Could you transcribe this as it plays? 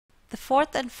The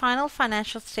fourth and final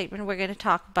financial statement we're going to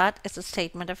talk about is the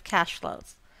statement of cash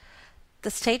flows. The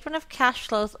statement of cash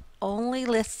flows only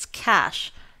lists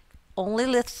cash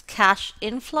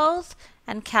inflows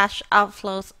and cash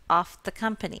outflows of the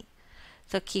company.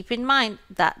 So keep in mind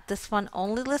that this one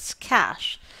only lists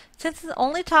cash. Since it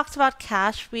only talks about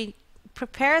cash, we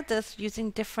prepared this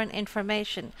using different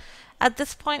information. At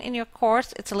this point in your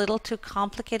course, it's a little too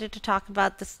complicated to talk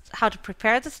about this, how to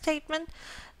prepare the statement,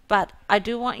 but I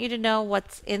do want you to know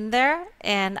what's in there,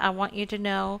 and I want you to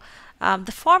know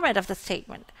the format of the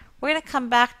statement. We're going to come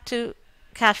back to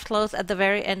cash flows at the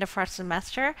very end of our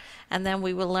semester, and then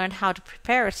we will learn how to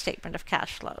prepare a statement of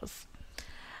cash flows.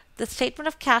 The statement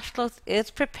of cash flows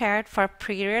is prepared for a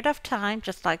period of time,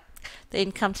 just like the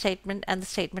income statement and the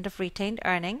statement of retained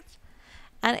earnings,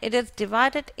 and it is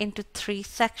divided into 3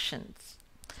 sections.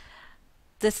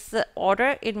 This is the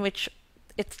order in which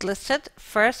it's listed.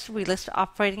 First, we list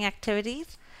operating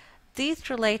activities. These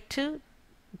relate to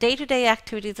day-to-day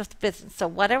activities of the business. So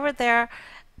whatever their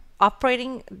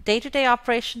operating day-to-day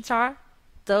operations are,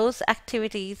 those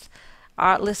activities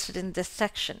are listed in this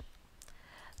section.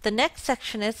 The next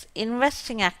section is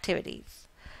investing activities.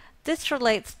 This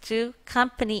relates to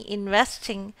company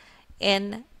investing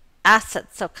in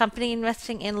assets. So company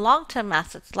investing in long-term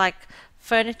assets like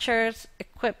furniture,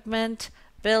 equipment,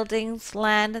 buildings,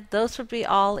 land, those would be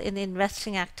all in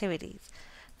investing activities.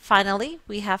 Finally,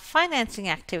 we have financing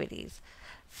activities.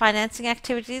 Financing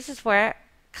activities is where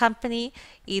company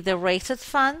either raises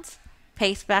funds,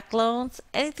 pays back loans,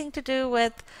 anything to do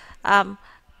with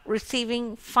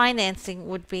receiving financing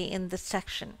would be in this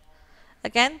section.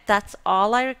 Again, that's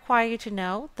all I require you to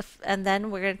know, and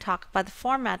then we're going to talk about the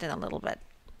format in a little bit.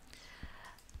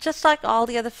 Just like all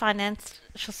the other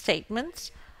financial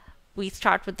statements, we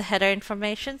start with the header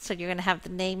information. So you're going to have the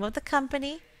name of the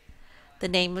company, the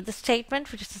name of the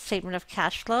statement, which is the statement of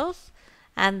cash flows,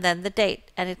 and then the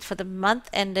date, and it's for the month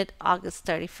ended August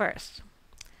 31st.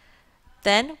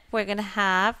 Then we're going to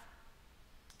have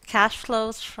cash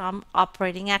flows from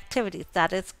operating activities.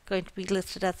 That is going to be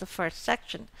listed as the first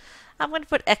section. I'm going to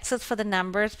put X's for the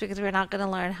numbers because we're not going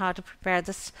to learn how to prepare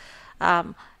this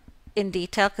in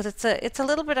detail, because it's a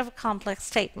little bit of a complex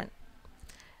statement.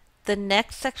 The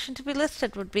next section to be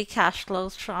listed would be cash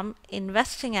flows from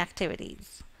investing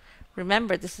activities.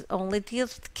 Remember, this only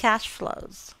deals with cash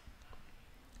flows.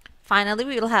 Finally,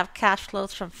 we will have cash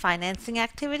flows from financing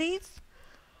activities.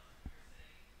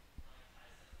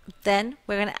 Then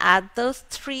we're going to add those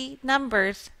 3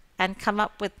 numbers and come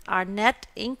up with our net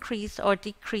increase or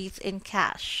decrease in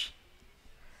cash.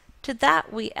 To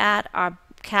that, we add our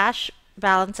cash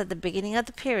balance at the beginning of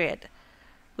the period.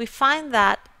 We find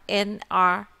that in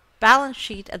our balance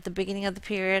sheet at the beginning of the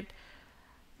period,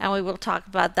 and we will talk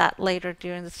about that later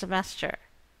during the semester.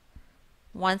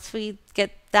 Once we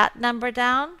get that number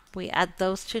down, we add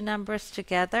those 2 numbers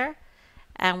together,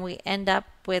 and we end up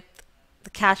with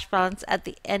the cash balance at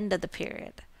the end of the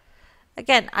period.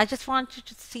 Again, I just want you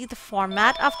to see the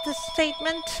format of this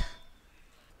statement.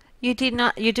 You do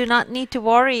not need to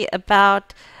worry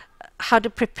about how to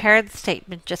prepare the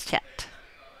statement just yet.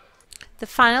 The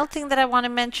final thing that I want to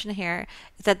mention here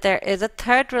is that there is a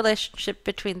third relationship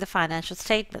between the financial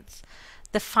statements.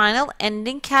 The final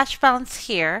ending cash balance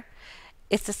here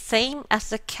is the same as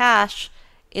the cash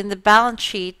in the balance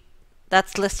sheet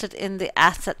that's listed in the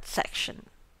asset section.